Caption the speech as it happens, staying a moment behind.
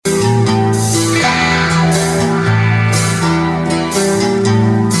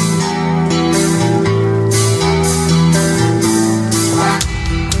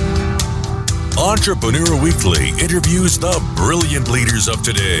Entrepreneur Weekly interviews the brilliant leaders of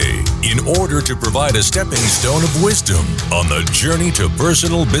today in order to provide a stepping stone of wisdom on the journey to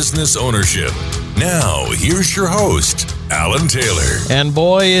personal business ownership. Now, here's your host, Alan Taylor. And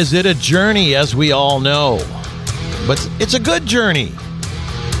boy, is it a journey, as we all know. But it's a good journey.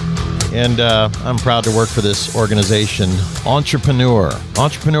 And I'm proud to work for this organization, Entrepreneur.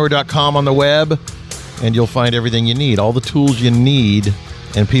 Entrepreneur.com on the web, and you'll find everything you need, all the tools you need,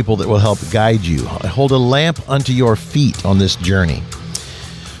 and people that will help guide you. I hold a lamp unto your feet on this journey.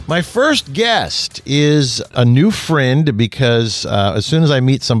 My first guest is a new friend because as soon as I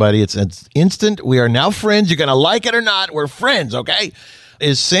meet somebody, it's instant. We are now friends. You're going to like it or not. We're friends, okay?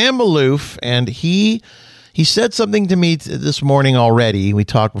 Is Sam Maloof, and he said something to me this morning already. We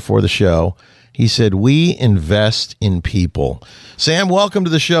talked before the show. He said, we invest in people. Sam, welcome to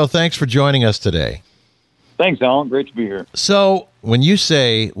the show. Thanks for joining us today. Thanks, Alan. Great to be here. So when you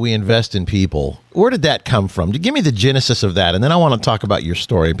say we invest in people, where did that come from? Give me the genesis of that, and then I want to talk about your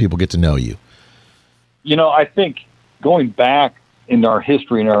story and people get to know you. You know, I think going back in our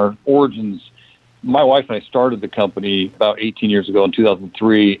history and our origins, my wife and I started the company about 18 years ago in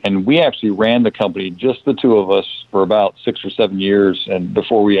 2003, and we actually ran the company, just the two of us, for about 6 or 7 years, and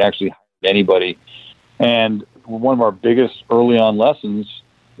before we actually hired anybody. And one of our biggest early on lessons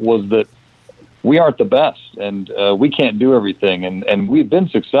was that we aren't the best, and we can't do everything. And we've been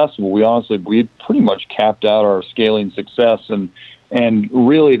successful. We pretty much capped out our scaling success, and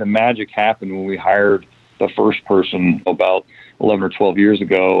really the magic happened when we hired the first person about 11 or 12 years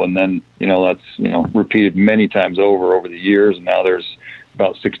ago, and then that's repeated many times over the years, and now there's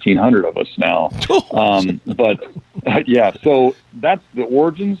about 1,600 of us now. So that's the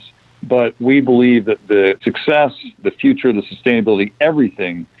origins. But we believe that the success, the future, the sustainability,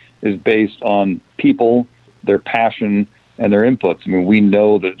 everything is based on people, their passion, and their inputs. I mean, we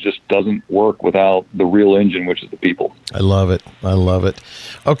know that it just doesn't work without the real engine, which is the people. I love it. I love it.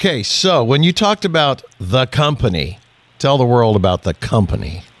 Okay, so when you talked about the company, tell the world about the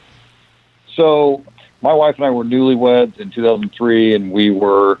company. So my wife and I were newlyweds in 2003, and we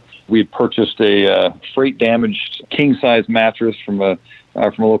had purchased a freight-damaged king-size mattress from a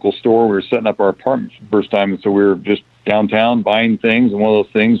local store. We were setting up our apartment for the first time, and so we were just downtown buying things, and one of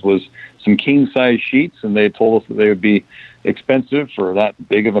those things was some king-size sheets, and they told us that they would be expensive for that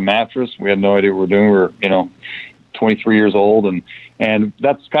big of a mattress. We had no idea what we were doing. We were, 23 years old, and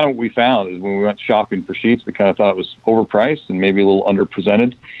that's kind of what we found is when we went shopping for sheets, we kind of thought it was overpriced and maybe a little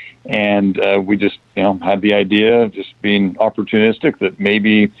underpresented. And we just, had the idea of just being opportunistic that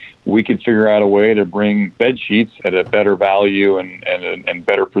maybe we could figure out a way to bring bed sheets at a better value and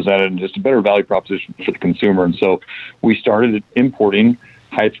better presented and just a better value proposition for the consumer. And so we started importing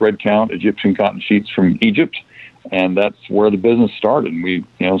high thread count Egyptian cotton sheets from Egypt. And that's where the business started. We,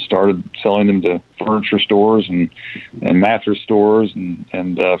 started selling them to furniture stores and mattress stores. And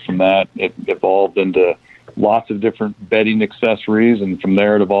from that, it evolved into lots of different bedding accessories, and from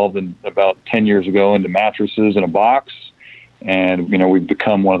there it evolved in about 10 years ago into mattresses in a box. And we've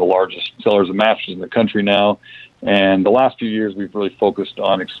become one of the largest sellers of mattresses in the country now. And the last few years we've really focused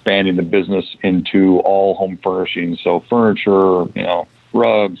on expanding the business into all home furnishings, so furniture,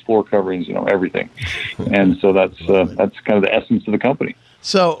 rugs, floor coverings, everything. And so that's kind of the essence of the company.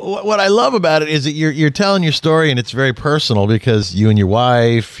 So what I love about it is that you're telling your story, and it's very personal because you and your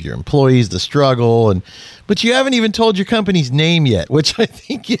wife, your employees, the struggle, but you haven't even told your company's name yet, which I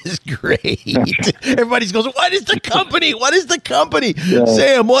think is great. Everybody goes, "What is the company? What is the company?" Yeah.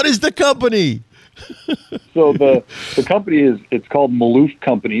 Sam, what is the company? So the company it's called Maloof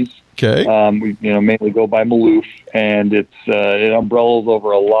Companies. Okay. We mainly go by Maloof, and it umbrellas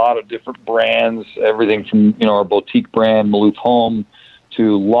over a lot of different brands, everything from our boutique brand Maloof Home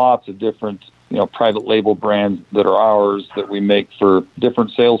to lots of different private label brands that are ours that we make for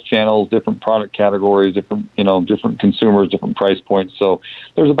different sales channels, different product categories, different consumers, different price points. So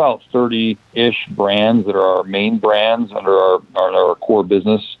there's about 30-ish brands that are our main brands under our core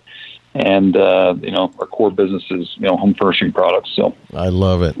business. And, our core business is, home furnishing products. So I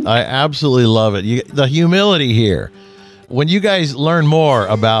love it. I absolutely love it. The humility here. When you guys learn more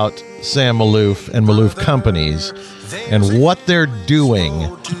about Sam Maloof and Maloof Companies and what they're doing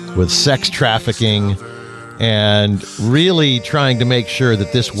with sex trafficking and really trying to make sure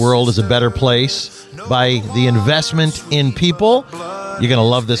that this world is a better place by the investment in people, you're going to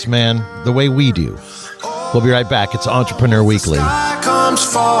love this man the way we do. We'll be right back. It's Entrepreneur Weekly. Sky comes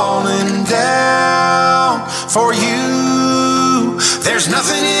falling down for you. There's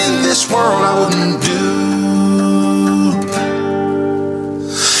nothing in this world I wouldn't do.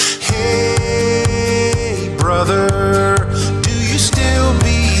 Hey, brother, do you still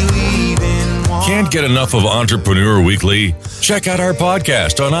believe in one? Can't get enough of Entrepreneur Weekly? Check out our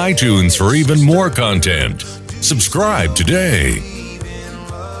podcast on iTunes for even more content. Subscribe today.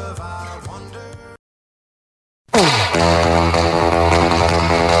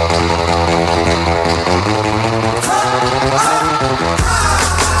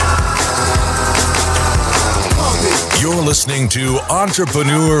 You're listening to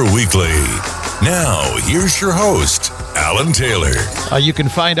Entrepreneur Weekly. Now, here's your host, Alan Taylor. You can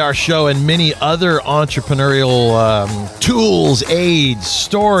find our show and many other entrepreneurial tools, aids,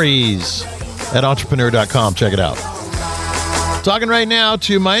 stories at entrepreneur.com. Check it out. Talking right now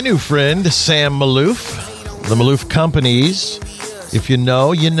to my new friend, Sam Maloof, the Maloof Companies. If you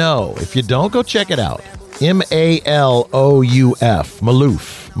know, you know. If you don't, go check it out. Malouf,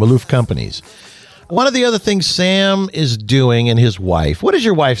 Maloof Companies. One of the other things Sam is doing, and his wife. What is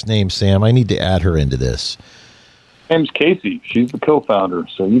your wife's name, Sam? I need to add her into this. Her name's Casey. She's the co-founder,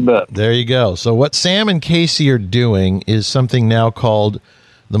 so you bet. There you go. So what Sam and Casey are doing is something now called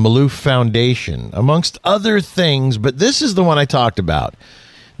the Maloof Foundation, amongst other things, but this is the one I talked about.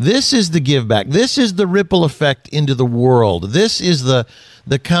 This is the give back. This is the ripple effect into the world. This is the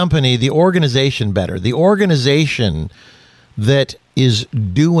company, the organization better, the organization that is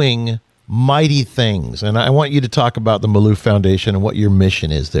doing mighty things. And I want you to talk about the Maloof Foundation and what your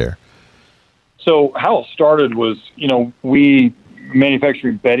mission is there. So how it started was, we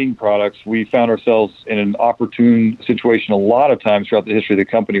manufacturing bedding products, we found ourselves in an opportune situation a lot of times throughout the history of the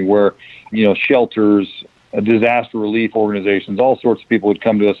company where, shelters, disaster relief organizations, all sorts of people would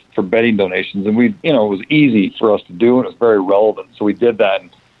come to us for bedding donations. And it was easy for us to do, and it was very relevant. So we did that. And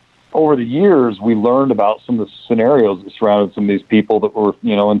over the years, we learned about some of the scenarios that surrounded some of these people that were,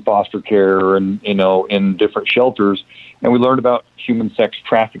 in foster care and, in different shelters. And we learned about human sex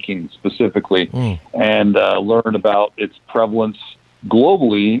trafficking specifically and learned about its prevalence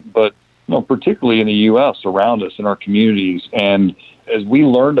globally, but, particularly in the U.S. around us in our communities. And as we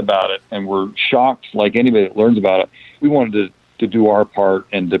learned about it and were shocked like anybody that learns about it, we wanted to do our part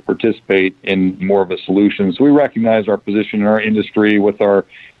and to participate in more of a solution. So we recognized our position in our industry with our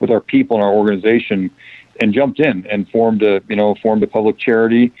people and our organization and jumped in and formed a public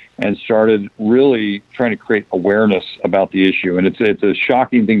charity and started really trying to create awareness about the issue. And it's a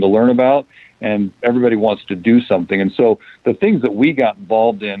shocking thing to learn about, and everybody wants to do something. And so the things that we got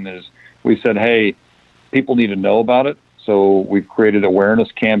involved in is we said, hey, people need to know about it. So we've created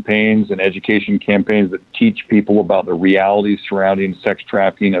awareness campaigns and education campaigns that teach people about the realities surrounding sex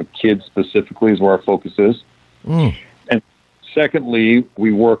trafficking of kids specifically is where our focus is. And secondly,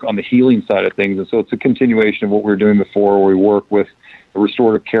 we work on the healing side of things. And so it's a continuation of what we were doing before, where we work with the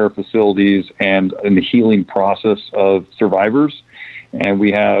restorative care facilities and in the healing process of survivors. And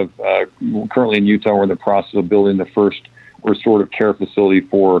we have currently in Utah, we're in the process of building the first restorative care facility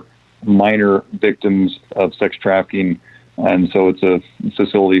for minor victims of sex trafficking. And so it's a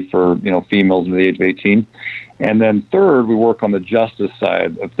facility for, females under the age of 18. And then third, we work on the justice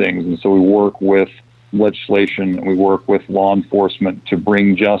side of things. And so we work with legislation and we work with law enforcement to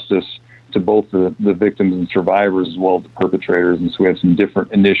bring justice to both the victims and survivors as well as the perpetrators. And so we have some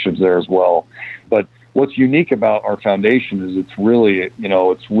different initiatives there as well. But what's unique about our foundation is it's really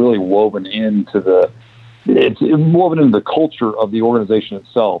woven into the culture of the organization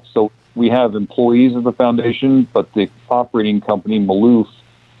itself. So we have employees of the foundation, but the operating company, Maloof,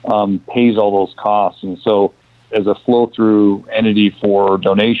 pays all those costs. And so as a flow-through entity for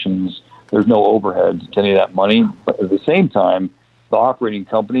donations, there's no overhead to any of that money. But at the same time, the operating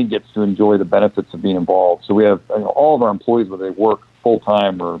company gets to enjoy the benefits of being involved. So we have all of our employees, whether they work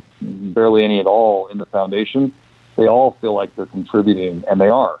full-time or barely any at all in the foundation, they all feel like they're contributing, and they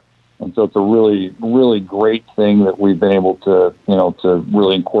are. And so it's a really, really great thing that we've been able to, to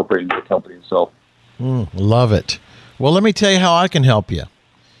really incorporate into the company. So, love it. Well, let me tell you how I can help you.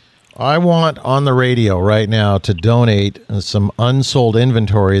 I want on the radio right now to donate some unsold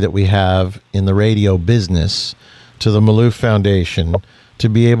inventory that we have in the radio business to the Maloof Foundation to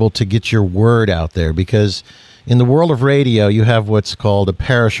be able to get your word out there, because in the world of radio, you have what's called a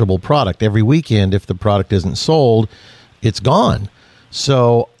perishable product. Every weekend, if the product isn't sold, it's gone.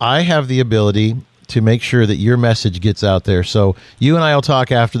 So I have the ability to make sure that your message gets out there. So you and I will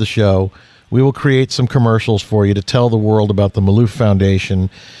talk after the show. We will create some commercials for you to tell the world about the Maloof Foundation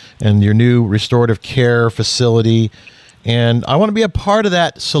and your new restorative care facility. And I want to be a part of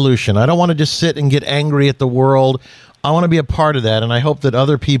that solution. I don't want to just sit and get angry at the world. I want to be a part of that. And I hope that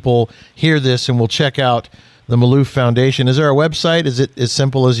other people hear this and will check out the Maloof Foundation. Is there a website? Is it as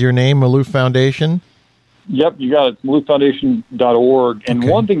simple as your name, Maloof Foundation? Yep, you got it. MaloofFoundation.org. And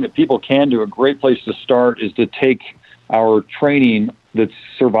one thing that people can do, a great place to start, is to take our training that's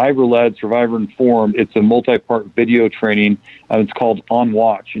survivor-led, survivor-informed. It's a multi-part video training. It's called On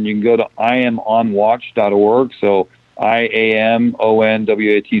Watch, and you can go to iamonwatch.org. So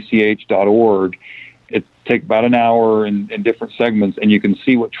IAMONWATCH.org. It takes about an hour in different segments, and you can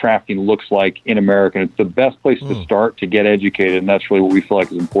see what trafficking looks like in America. And it's the best place to start to get educated, and that's really what we feel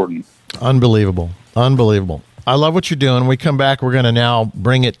like is important. Unbelievable. I love what you're doing. When we come back, we're going to now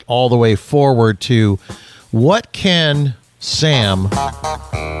bring it all the way forward to what can Sam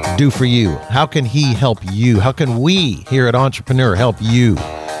do for you? How can he help you? How can we here at Entrepreneur help you?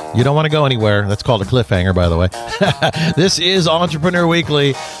 You don't want to go anywhere. That's called a cliffhanger, by the way. This is Entrepreneur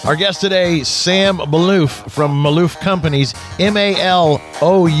Weekly. Our guest today, Sam Maloof from Maloof Companies, Maloof,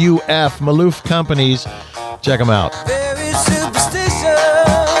 Maloof Companies. Check them out. Very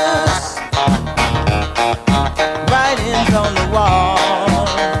superstitious, writings on the wall.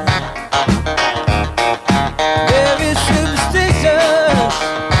 Very superstitious,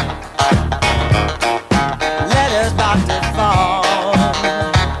 letters about to fall.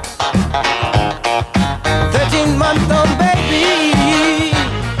 13-month-old baby.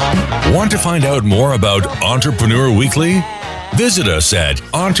 Want to find out more about Entrepreneur Weekly? Visit us at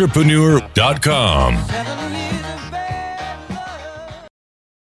entrepreneur.com. 7 years of bad blood.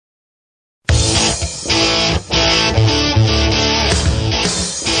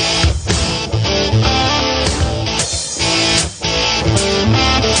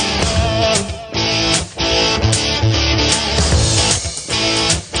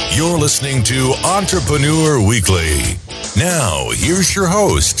 You're listening to Entrepreneur Weekly. Now, here's your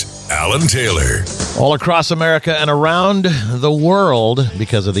host, Alan Taylor. All across America and around the world,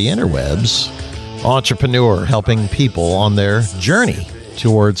 because of the interwebs, Entrepreneur, helping people on their journey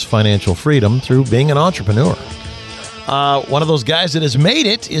towards financial freedom through being an entrepreneur. One of those guys that has made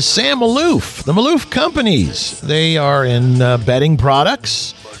it is Sam Maloof, the Maloof Companies. They are in bedding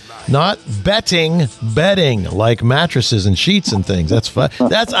products, not betting like mattresses and sheets and things. That's fun.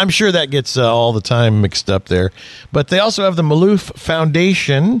 I'm sure that gets all the time mixed up there. But they also have the Maloof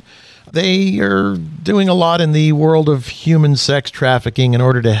Foundation. They are doing a lot in the world of human sex trafficking in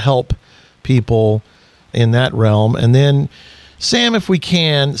order to help people in that realm. And then, Sam, if we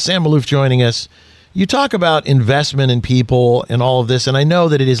can, Sam Maloof joining us, you talk about investment in people and all of this, and I know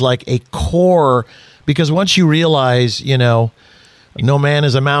that it is like a core, because once you realize, no man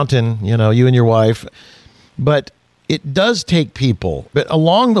is a mountain, you and your wife, but it does take people. But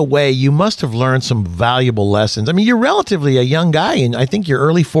along the way, you must have learned some valuable lessons. I mean, you're relatively a young guy, and I think your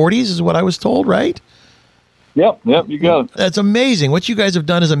early 40s is what I was told, right? Yep, you got it. That's amazing. What you guys have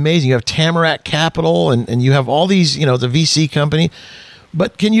done is amazing. You have Tamarack Capital, and you have all these, the VC company.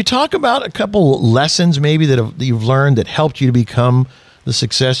 But can you talk about a couple lessons maybe that you've learned that helped you to become the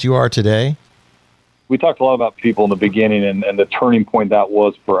success you are today? We talked a lot about people in the beginning and the turning point that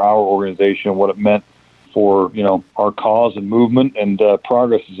was for our organization, what it meant for, our cause and movement and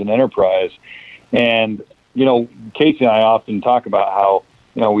progress as an enterprise. And, Casey and I often talk about how,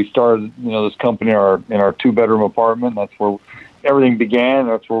 we started, this company in our 2-bedroom apartment. That's where everything began.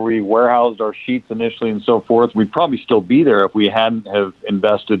 That's where we warehoused our sheets initially and so forth. We'd probably still be there if we hadn't have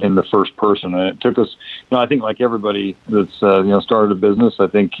invested in the first person. And it took us, I think like everybody that's, started a business, I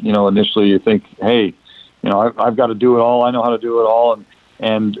think, initially you think, hey, I've got to do it all. I know how to do it all.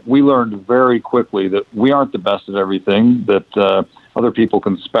 And we learned very quickly that we aren't the best at everything, that other people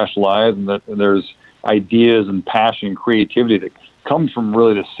can specialize, and that there's ideas and passion and creativity that comes from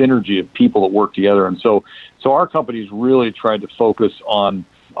really the synergy of people that work together. And so our company's really tried to focus on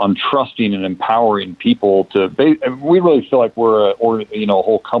trusting and empowering people we really feel like we're a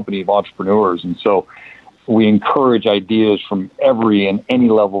whole company of entrepreneurs. And so we encourage ideas from every and any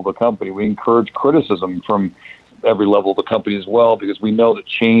level of the company. We encourage criticism from every level of the company as well, because we know that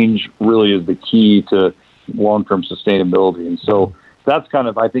change really is the key to long-term sustainability. And so that's kind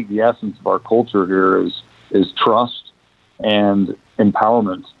of, I think, the essence of our culture here is trust and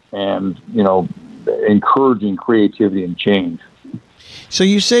empowerment and, encouraging creativity and change. So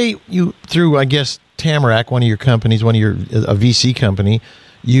you say through, I guess, Tamarack, one of your companies, a VC company,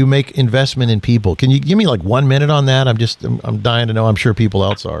 you make investment in people. Can you give me like 1 minute on that? I'm dying to know. I'm sure people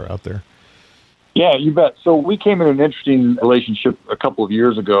else are out there. Yeah, you bet. So we came in an interesting relationship a couple of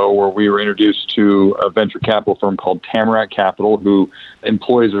years ago where we were introduced to a venture capital firm called Tamarack Capital, who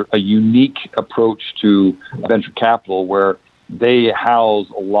employs a unique approach to venture capital where they house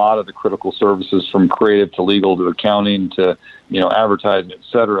a lot of the critical services from creative to legal to accounting to, advertising, et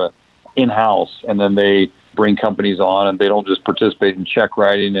cetera, in-house. And then they bring companies on, and they don't just participate in check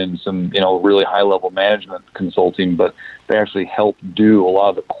writing and some, really high level management consulting, but they actually help do a lot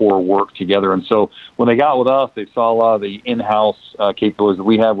of the core work together. And so when they got with us, they saw a lot of the in-house capabilities that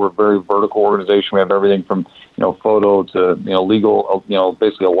we have. We're a very vertical organization. We have everything from, photo to, legal,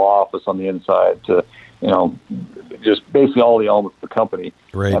 basically a law office on the inside to, just basically all the elements of the company.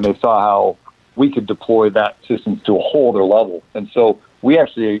 Right. And they saw how we could deploy that systems to a whole other level. And so we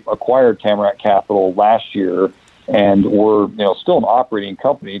actually acquired Tamarack Capital last year, and we're still an operating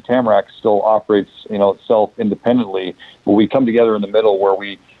company. Tamarack still operates itself independently, but we come together in the middle where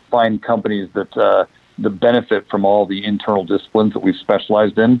we find companies that benefit from all the internal disciplines that we've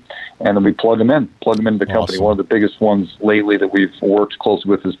specialized in, and then we plug them into the company. Awesome. One of the biggest ones lately that we've worked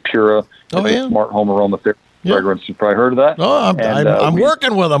closely with is Pura. Oh, It's yeah. a smart home aroma Yeah. fragrance. You've probably heard of that. Oh, I'm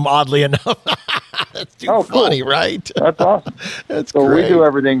working with them, oddly enough. That's too Oh, cool. funny, right? That's awesome. That's So great. we do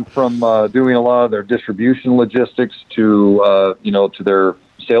everything from doing a lot of their distribution logistics to to their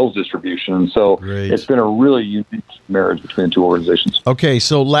sales distribution. And so Great. it's been a really unique marriage between the two organizations. Okay,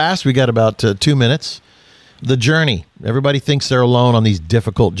 so last we got about 2 minutes. The journey. Everybody thinks they're alone on these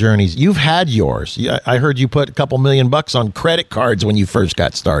difficult journeys. You've had yours. I heard you put a couple $1,000,000 on credit cards when you first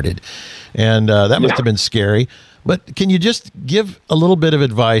got started, and that must have been scary. But can you just give a little bit of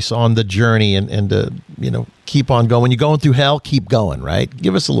advice on the journey and keep on going? When you're going through hell, keep going, right?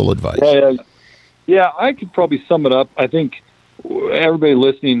 Give us a little advice. Yeah, I could probably sum it up. I think everybody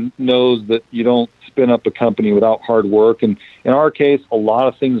listening knows that you don't spin up a company without hard work. And in our case, a lot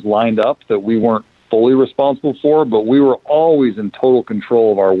of things lined up that we weren't fully responsible for, but we were always in total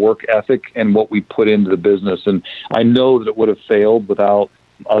control of our work ethic and what we put into the business. And I know that it would have failed without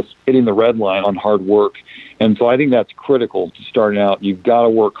us hitting the red line on hard work. And so I think that's critical to starting out. You've got to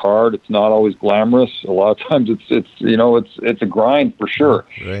work hard. It's not always glamorous. A lot of times it's a grind for sure.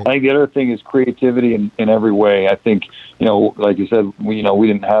 Right. I think the other thing is creativity in every way. I think, like you said, we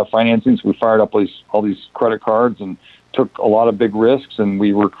didn't have financing, so we fired up all these credit cards and took a lot of big risks, and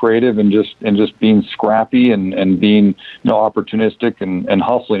we were creative and just being scrappy and being opportunistic and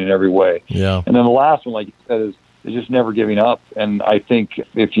hustling in every way. Yeah. And then the last one, like you said, is just never giving up. And I think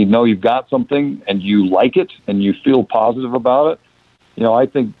if you've got something and you like it and you feel positive about it, I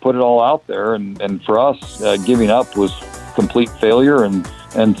think put it all out there. And for us, giving up was complete failure, and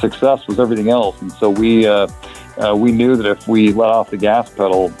success was everything else. And so we knew that if we let off the gas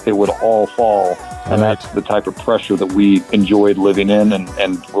pedal, it would all fall. And that's the type of pressure that we enjoyed living in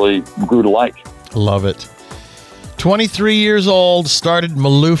and really grew to like. Love it. 23 years old, started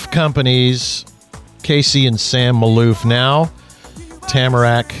Maloof Companies. Casey and Sam Maloof now.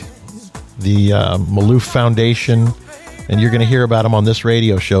 Tamarack, the Maloof Foundation. And you're going to hear about them on this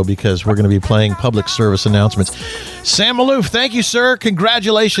radio show because we're going to be playing public service announcements. Sam Maloof, thank you, sir.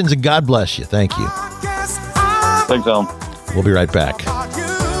 Congratulations and God bless you. Thank you. Thanks, Alan. We'll be right back.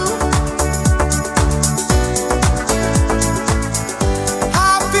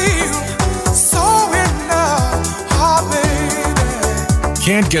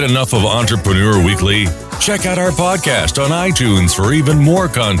 Can't get enough of Entrepreneur Weekly? Check out our podcast on iTunes for even more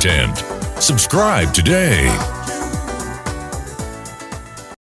content. Subscribe today.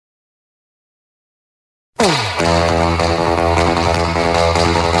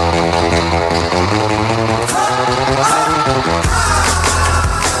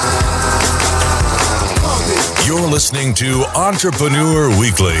 You're listening to Entrepreneur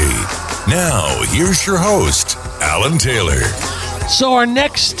Weekly. Now, here's your host, Alan Taylor. So our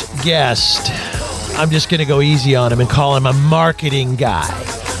next guest, I'm just going to go easy on him and call him a marketing guy.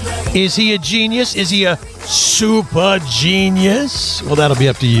 Is he a genius? Is he a super genius? Well, that'll be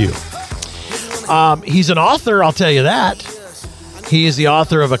up to you. He's an author, I'll tell you that. He is the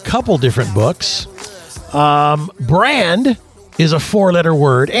author of a couple different books. Brand is a 4-letter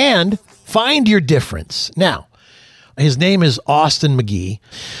word, and Find Your Difference. Now, his name is Austin McGee.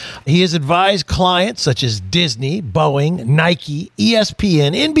 He has advised clients such as Disney, Boeing, Nike,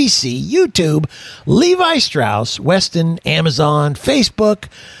 ESPN, NBC, YouTube, Levi Strauss, Weston, Amazon, Facebook,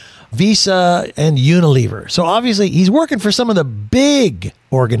 Visa, and Unilever. So obviously he's working for some of the big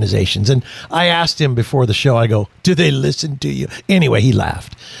organizations. And I asked him before the show, I go, do they listen to you? Anyway, he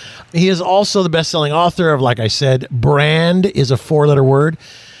laughed. He is also the best-selling author of, like I said, Brand is a 4-letter word.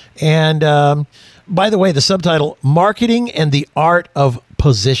 And by the way, the subtitle, Marketing and the Art of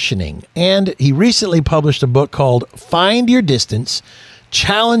Positioning. And he recently published a book called Find Your Distance,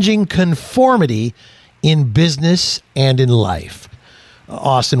 Challenging Conformity in Business and in Life.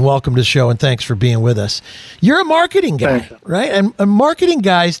 Austin, welcome to the show, and thanks for being with us. You're a marketing guy, Thanks. right? And marketing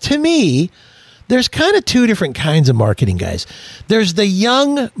guys, to me, there's kind of two different kinds of marketing guys. There's the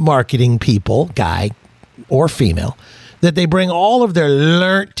young marketing guy, or female, that they bring all of their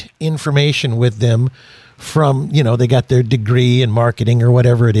learnt information with them from, they got their degree in marketing or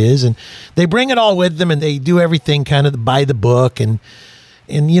whatever it is, and they bring it all with them and they do everything kind of by the book, and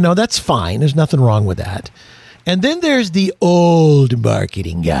that's fine. There's nothing wrong with that. And then there's the old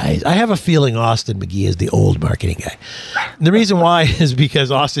marketing guys. I have a feeling Austin McGee is the old marketing guy. And the reason why is because,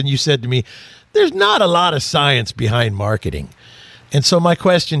 Austin, you said to me, there's not a lot of science behind marketing. And so my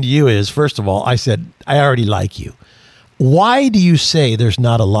question to you is, first of all, I said, I already like you. Why do you say there's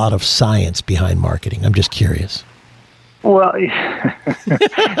not a lot of science behind marketing? I'm just curious. Well,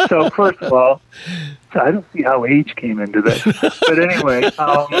 so first of all, I don't see how age came into this. But anyway,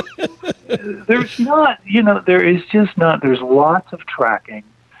 there's not, there is just not, there's lots of tracking,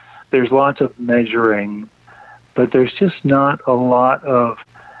 there's lots of measuring, but there's just not a lot of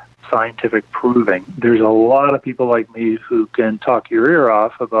scientific proving. There's a lot of people like me who can talk your ear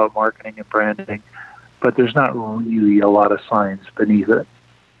off about marketing and branding, but there's not really a lot of science beneath it.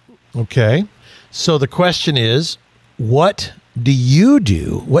 Okay. So the question is, what do you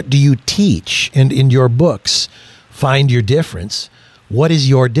do? What do you teach? And in your books, Find Your Difference. What is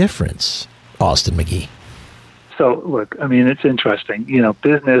your difference, Austin McGee? So, look, I mean, it's interesting.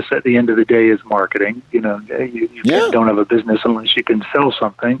 Business at the end of the day is marketing. You don't have a business unless you can sell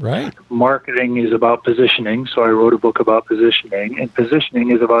something. Right. Marketing is about positioning. So I wrote a book about positioning. And positioning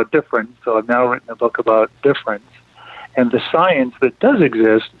is about difference. So I've now written a book about difference. And the science that does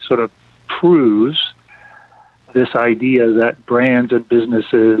exist sort of proves this idea that brands and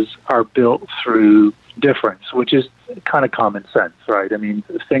businesses are built through difference, which is kind of common sense, right? I mean,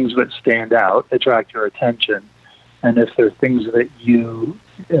 things that stand out attract your attention. And if there are things that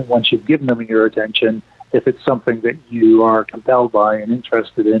once you've given them your attention, if it's something that you are compelled by and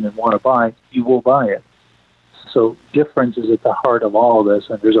interested in and want to buy, you will buy it. So difference is at the heart of all of this,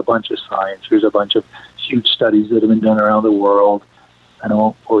 and there's a bunch of science. There's a bunch of huge studies that have been done around the world. I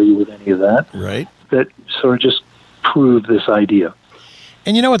won't bore you with any of that. Right. That sort of just prove this idea.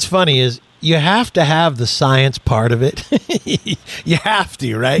 And what's funny is you have to have the science part of it. You have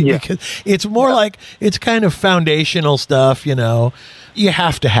to, right? Yeah. Because it's more like, it's kind of foundational stuff, You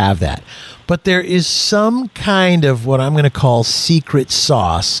have to have that. But there is some kind of what I'm going to call secret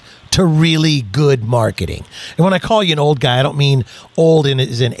sauce to really good marketing. And when I call you an old guy, I don't mean old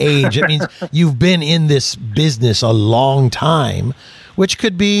as in age. It means you've been in this business a long time, which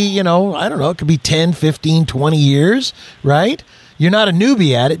could be, I don't know, it could be 10, 15, 20 years, right? You're not a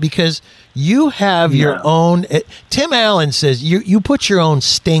newbie at it because you have your own. Tim Allen says you put your own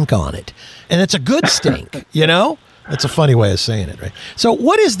stink on it, and it's a good stink, That's a funny way of saying it, right? So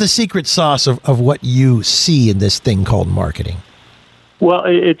what is the secret sauce of what you see in this thing called marketing? Well,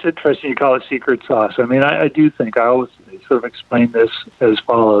 it's interesting you call it secret sauce. I mean, I do think I always sort of explain this as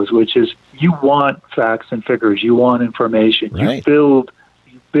follows, which is you want facts and figures. You want information. Right. You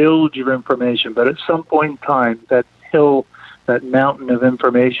build your information. But at some point in time, that hill, that mountain of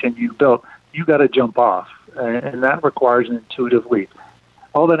information you built, you got to jump off. And that requires an intuitive leap.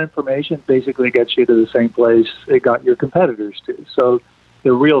 All that information basically gets you to the same place it got your competitors to. So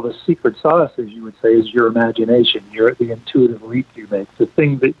the secret sauce, as you would say, is your imagination, the intuitive leap you make, the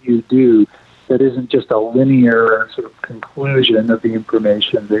thing that you do that isn't just a linear sort of conclusion of the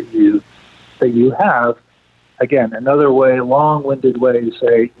information that you have. Again, another way, long-winded way to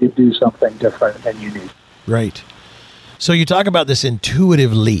say you do something different and unique. Right. So you talk about this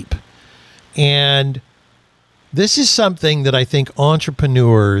intuitive leap, and this is something that I think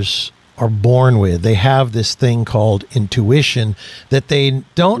entrepreneurs are born with. They have this thing called intuition that they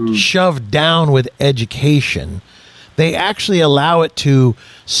don't shove down with education. They actually allow it to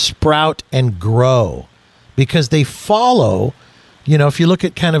sprout and grow because they follow, if you look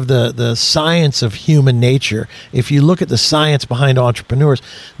at kind of the science of human nature, if you look at the science behind entrepreneurs,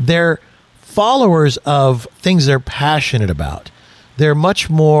 they're followers of things they're passionate about. They're much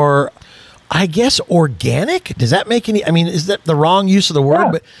more, I guess, organic. Does that make any? I mean, is that the wrong use of the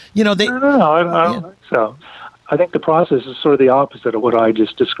word? Yeah. But they. No, I don't think so. I think the process is sort of the opposite of what I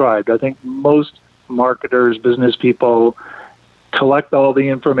just described. I think most marketers, business people, collect all the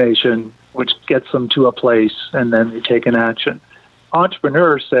information, which gets them to a place, and then they take an action.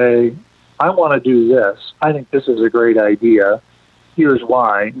 Entrepreneurs say, "I want to do this. I think this is a great idea. Here's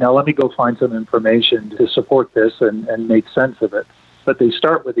why. Now let me go find some information to support this and make sense of it." But they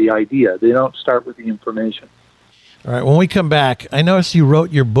start with the idea. They don't start with the information. All right. When we come back, I noticed you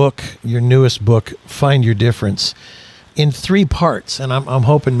wrote your book, your newest book, Find Your Difference, in 3 parts. And I'm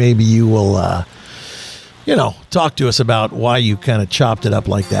hoping maybe you will, talk to us about why you kind of chopped it up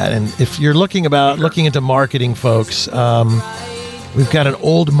like that. And if you're looking into marketing, folks, We've got an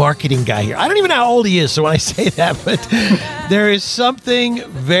old marketing guy here. I don't even know how old he is, so when I say that, but there is something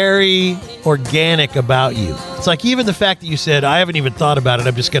very organic about you. It's like even the fact that you said, I haven't even thought about it,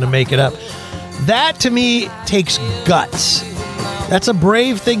 I'm just going to make it up. That, to me, takes guts. That's a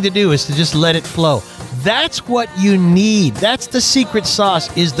brave thing to do, is to just let it flow. That's what you need. That's the secret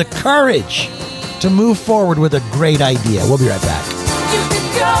sauce, is the courage to move forward with a great idea. We'll be right back. You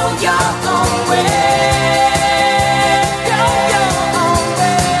can go your own way.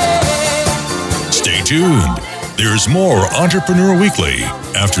 Stay tuned. There's more Entrepreneur Weekly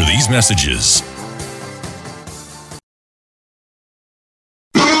after these messages.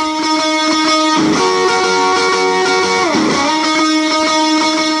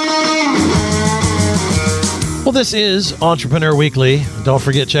 Well, this is Entrepreneur Weekly. Don't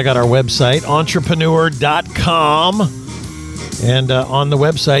forget, check out our website, entrepreneur.com. And on the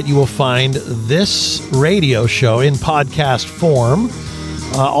website, you will find this radio show in podcast form.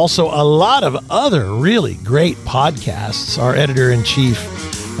 Also, a lot of other really great podcasts. Our editor-in-chief,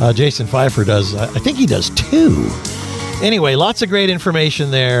 Jason Pfeiffer, does, I think he does 2. Anyway, lots of great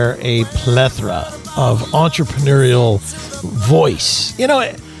information there, a plethora of entrepreneurial voice. You know,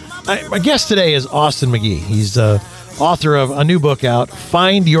 my guest today is Austin McGee. He's the author of a new book out,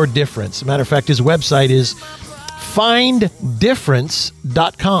 Find Your Difference. As a matter of fact, his website is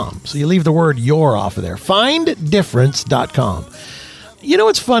finddifference.com. So you leave the word your off of there. Finddifference.com. You know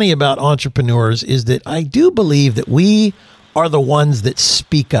what's funny about entrepreneurs is that I do believe that we are the ones that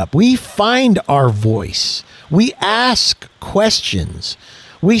speak up. We find our voice. We ask questions.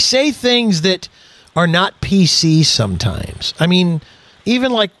 We say things that are not PC sometimes. I mean,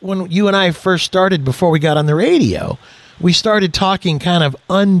 even like when you and I first started before we got on the radio, we started talking kind of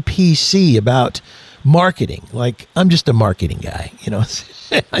un-PC about marketing. Like, I'm just a marketing guy, you know.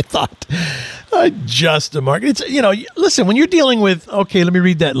 I thought, just a market. It's, you know, listen, when you're dealing with, okay, let me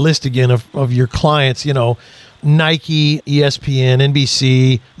read that list again of your clients, you know, Nike, ESPN,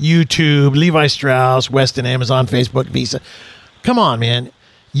 NBC, YouTube, Levi Strauss, Weston, Amazon, Facebook, Visa. Come on, man.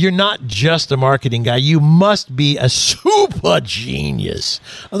 You're not just a marketing guy. You must be a super genius.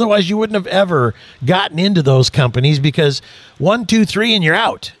 Otherwise, you wouldn't have ever gotten into those companies, because 1, 2, 3, and you're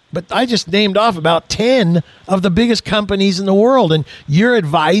out. But I just named off about 10 of the biggest companies in the world, and you're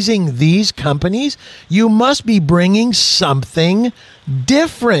advising these companies. You must be bringing something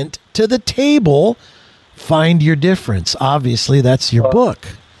different to the table. Find your difference. Obviously, that's your book.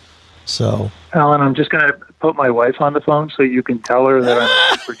 So, Alan, I'm just going to put my wife on the phone so you can tell her that I'm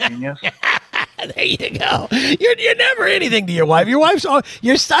a super genius. There you go. You're never anything to your wife. Your wife's, oh,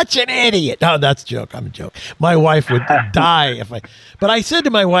 you're such an idiot. No, that's a joke. I'm a joke. My wife would die if I. But I said to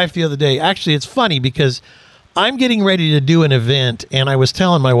my wife the other day, actually, it's funny because I'm getting ready to do an event, and I was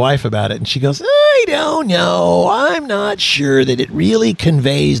telling my wife about it, and she goes, I don't know. I'm not sure that it really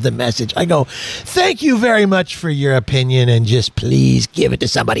conveys the message. I go, thank you very much for your opinion, and just please give it to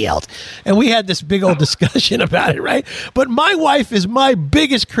somebody else. And we had this big old discussion about it, right? But my wife is my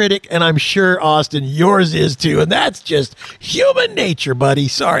biggest critic, and I'm sure, Austin, yours is too. And that's just human nature, buddy.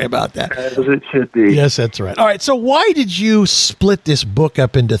 Sorry about that. As it should be. Yes, that's right. All right, so why did you split this book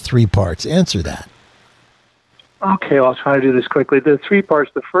up into 3 parts? Answer that. Okay, I'll try to do this quickly. The 3 parts,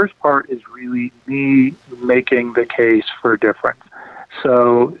 the first part is really me making the case for difference.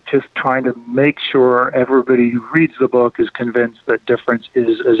 So just trying to make sure everybody who reads the book is convinced that difference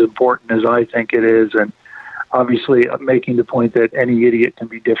is as important as I think it is. And obviously making the point that any idiot can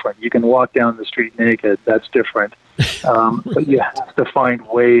be different. You can walk down the street naked. That's different. But you have to find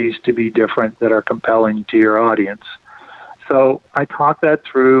ways to be different that are compelling to your audience. So I talk that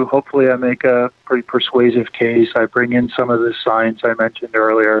through. Hopefully I make a pretty persuasive case. I bring in some of the science I mentioned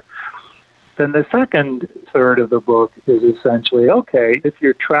earlier. Then the second third of the book is essentially, okay, if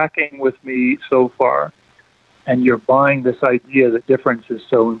you're tracking with me so far and you're buying this idea that difference is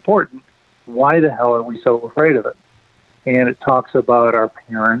so important, why the hell are we so afraid of it? And it talks about our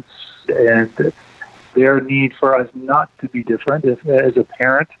parents and their need for us not to be different. If, as a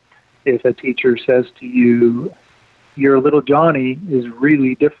parent, if a teacher says to you, your little Johnny is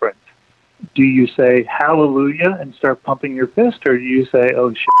really different, do you say hallelujah and start pumping your fist, or do you say,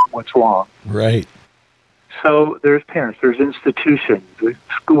 oh shit, what's wrong? Right. So there's parents, there's institutions, there's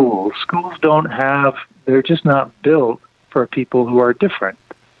schools. Schools they're just not built for people who are different.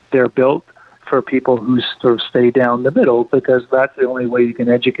 They're built for people who sort of stay down the middle, because that's the only way you can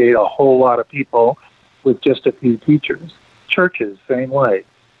educate a whole lot of people with just a few teachers. Churches, same way.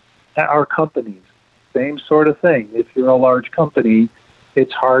 Our companies, same sort of thing. If you're a large company,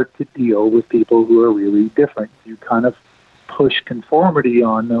 it's hard to deal with people who are really different. You kind of push conformity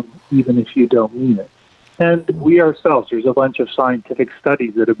on them, even if you don't mean it. And we ourselves, there's a bunch of scientific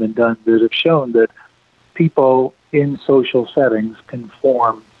studies that have been done that have shown that people in social settings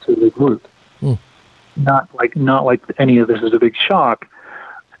conform to the group. Not like any of this is a big shock.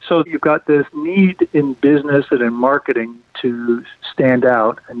 So you've got this need in business and in marketing to stand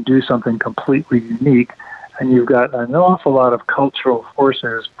out and do something completely unique, and you've got an awful lot of cultural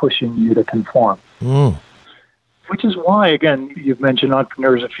forces pushing you to conform. Which is why, again, you've mentioned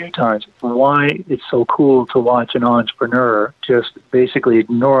entrepreneurs a few times, why it's so cool to watch an entrepreneur just basically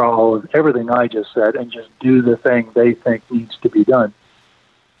ignore all of everything I just said and just do the thing they think needs to be done.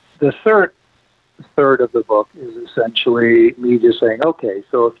 The third of the book is essentially me just saying, okay,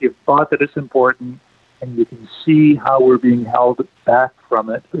 so if you've thought that it's important and you can see how we're being held back from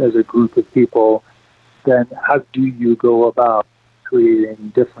it as a group of people, then how do you go about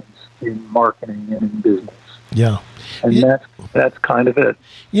creating difference in marketing and in business? Yeah. And that's kind of it.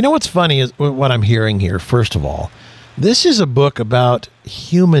 You know what's funny is what I'm hearing here, first of all. This is a book about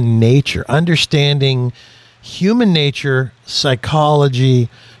human nature, understanding human nature, psychology,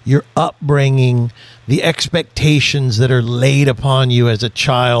 your upbringing, the expectations that are laid upon you as a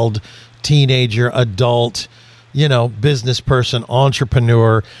child, teenager, adult, business person,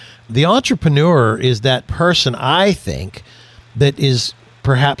 entrepreneur. The entrepreneur is that person, I think, that is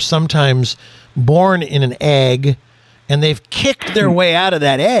perhaps sometimes born in an egg and they've kicked their way out of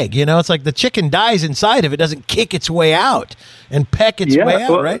that egg. It's like the chicken dies inside of it, doesn't kick its way out and peck its way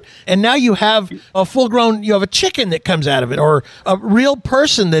out, right? And now you have a you have a chicken that comes out of it, or a real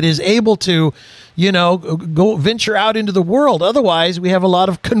person that is able to, go venture out into the world. Otherwise, we have a lot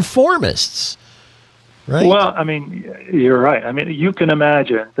of conformists, right? Well, I mean, you're right. I mean, you can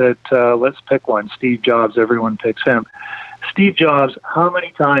imagine that, let's pick one, Steve Jobs, everyone picks him. Steve Jobs, how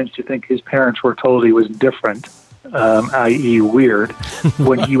many times do you think his parents were told he was different, i.e. weird,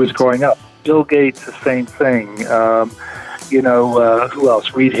 when he was growing up? Bill Gates, the same thing. Who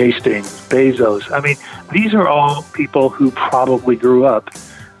else? Reed Hastings, Bezos. I mean, these are all people who probably grew up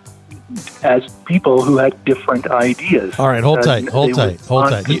as people who had different ideas. All right, hold tight.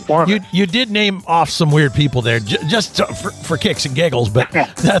 You did name off some weird people there, just for kicks and giggles, but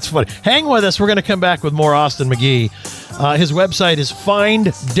that's funny. Hang with us. We're going to come back with more Austin McGee. His website is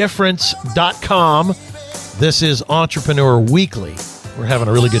finddifference.com. This is Entrepreneur Weekly. We're having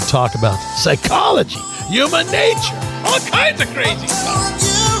a really good talk about psychology, human nature, all kinds of crazy stuff.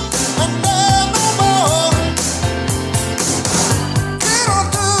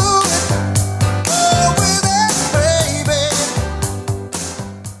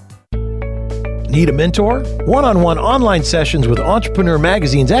 Need a mentor? One-on-one online sessions with Entrepreneur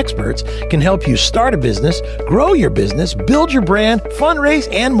Magazine's experts can help you start a business, grow your business, build your brand, fundraise,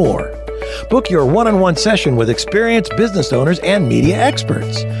 and more. Book your one-on-one session with experienced business owners and media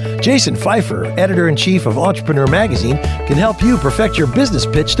experts. Jason Pfeiffer, editor-in-chief of Entrepreneur Magazine, can help you perfect your business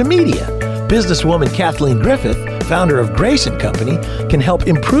pitch to media. Businesswoman Kathleen Griffith, founder of Grace & Company, can help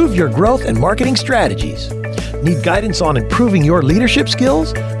improve your growth and marketing strategies. Need guidance on improving your leadership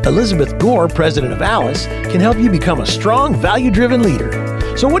skills? Elizabeth Gore, president of Alice, can help you become a strong, value-driven leader.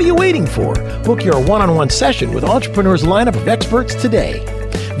 So what are you waiting for? Book your one-on-one session with Entrepreneur's lineup of experts today.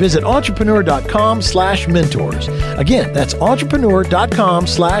 Visit entrepreneur.com/mentors. Again, that's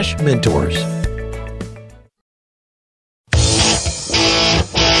entrepreneur.com/mentors.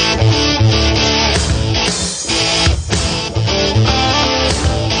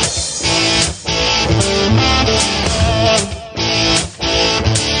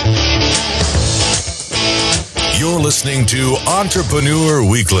 You're listening to Entrepreneur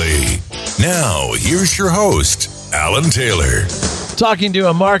Weekly. Now, here's your host, Alan Taylor. Talking to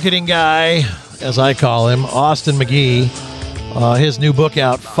a marketing guy, as I call him, Austin McGee. His new book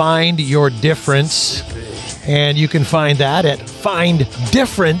out, Find Your Difference. And you can find that at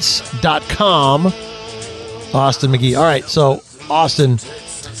finddifference.com. Austin McGee. All right, so Austin,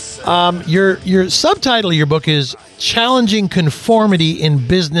 your subtitle of your book is Challenging Conformity in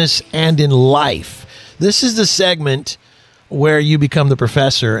Business and in Life. This is the segment where you become the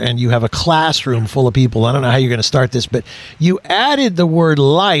professor and you have a classroom full of people. I don't know how you're going to start this, but you added the word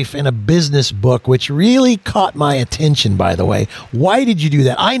life in a business book, which really caught my attention, by the way. Why did you do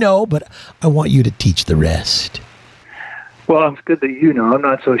that? I know, but I want you to teach the rest. Well, it's good that you know. I'm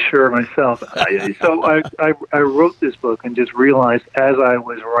not so sure myself. I wrote this book and just realized as I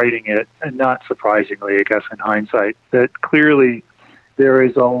was writing it, and not surprisingly, I guess in hindsight, that clearly there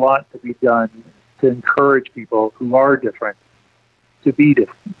is a lot to be done to encourage people who are different to be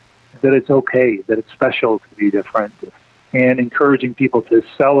different, that it's okay, that it's special to be different, and encouraging people to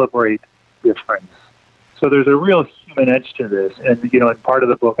celebrate difference. So there's a real human edge to this. And, in part of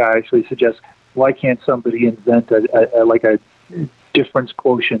the book, I actually suggest why can't somebody invent a difference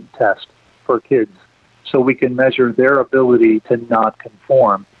quotient test for kids so we can measure their ability to not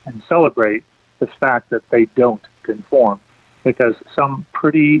conform and celebrate the fact that they don't conform? Because some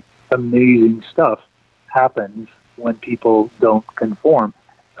pretty amazing stuff happens when people don't conform.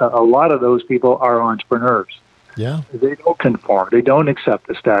 A lot of those people are entrepreneurs. Yeah. They don't conform. They don't accept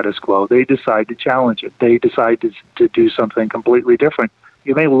the status quo. They decide to challenge it. They decide to do something completely different.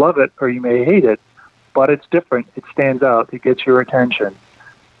 You may love it or you may hate it, but it's different. It stands out. It gets your attention.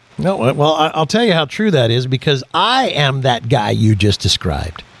 No, well, I'll tell you how true that is, because I am that guy you just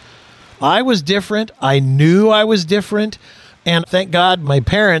described. I was different. I knew I was different. And thank God my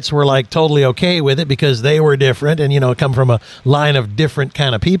parents were like totally okay with it, because they were different and, come from a line of different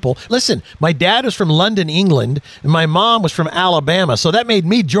kind of people. Listen, my dad was from London, England, and my mom was from Alabama. So that made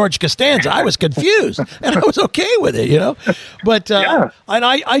me George Costanza. I was confused and I was okay with it, But and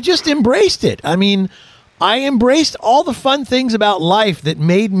I just embraced it. I mean, I embraced all the fun things about life that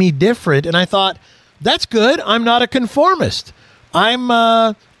made me different. And I thought, that's good. I'm not a conformist.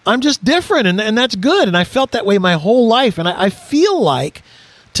 I'm just different, and that's good. And I felt that way my whole life. And I feel like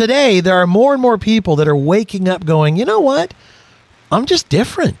today there are more and more people that are waking up going, you know what? I'm just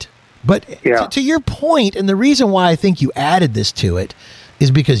different. But to your point, and the reason why I think you added this to it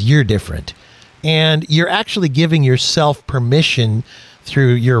is because you're different. And you're actually giving yourself permission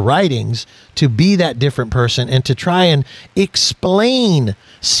through your writings to be that different person and to try and explain.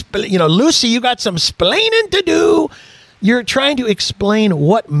 Lucy, you got some splaining to do. You're trying to explain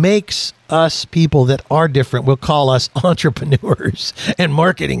what makes us people that are different. We'll call us entrepreneurs and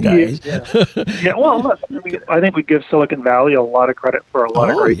marketing guys. Yeah. Well, look, I think we give Silicon Valley a lot of credit for a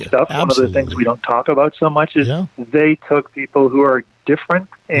lot of great stuff. Absolutely. One of the things we don't talk about so much is they took people who are different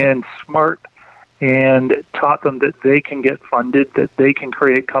and smart and taught them that they can get funded, that they can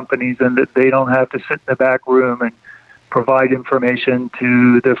create companies, and that they don't have to sit in the back room and provide information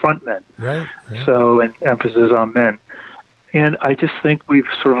to the front men. Right. So, an emphasis on men. And I just think we've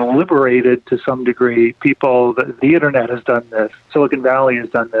sort of liberated, to some degree, people. The internet has done this. Silicon Valley has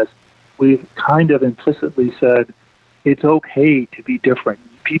done this. We've kind of implicitly said it's okay to be different.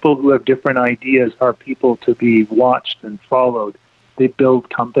 People who have different ideas are people to be watched and followed. They build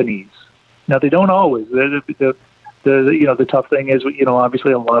companies. Now, they don't always. The tough thing is,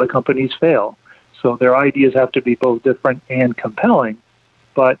 obviously a lot of companies fail. So their ideas have to be both different and compelling.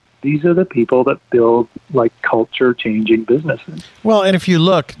 But these are the people that build culture-changing businesses. Well, and if you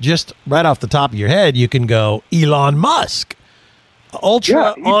look just right off the top of your head, you can go Elon Musk,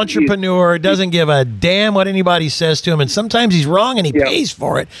 entrepreneur, doesn't give a damn what anybody says to him, and sometimes he's wrong and he pays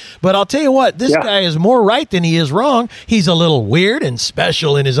for it. But I'll tell you what, this guy is more right than he is wrong. He's a little weird and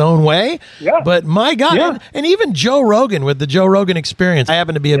special in his own way. Yeah. But my God, and even Joe Rogan with the Joe Rogan Experience, I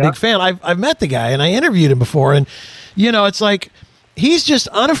happen to be a big fan. I've met the guy and I interviewed him before, and it's like, he's just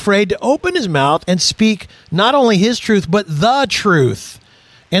unafraid to open his mouth and speak not only his truth, but the truth.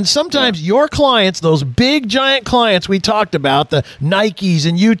 And sometimes your clients, those big, giant clients we talked about, the Nikes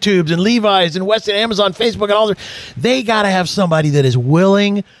and YouTubes and Levi's and Weston, Amazon, Facebook, and all, they got to have somebody that is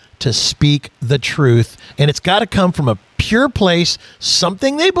willing to speak the truth. And it's got to come from a pure place,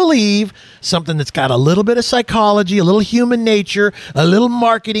 something they believe, something that's got a little bit of psychology, a little human nature, a little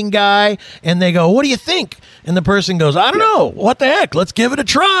marketing guy. And they go, what do you think? And the person goes, I don't know. What the heck? Let's give it a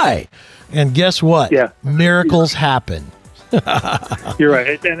try. And guess what? Miracles happen. You're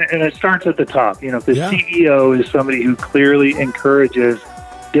right. And it starts at the top. If the CEO is somebody who clearly encourages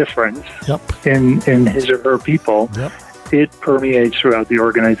difference in his or her people, it permeates throughout the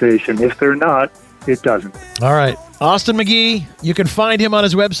organization. If they're not, it doesn't. All right. Austin McGee, you can find him on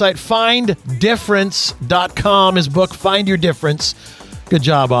his website, finddifference.com, his book, Find Your Difference. Good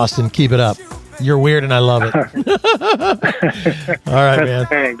job, Austin. Keep it up. You're weird, and I love it. All right, man.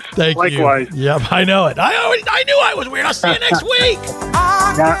 Thanks. Thank you. Likewise. Yep, I know it. I knew I was weird. I'll see you next week.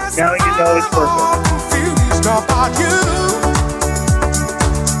 Now you know it's perfect.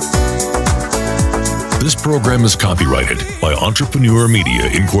 This program is copyrighted by Entrepreneur Media,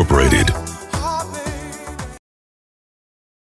 Incorporated.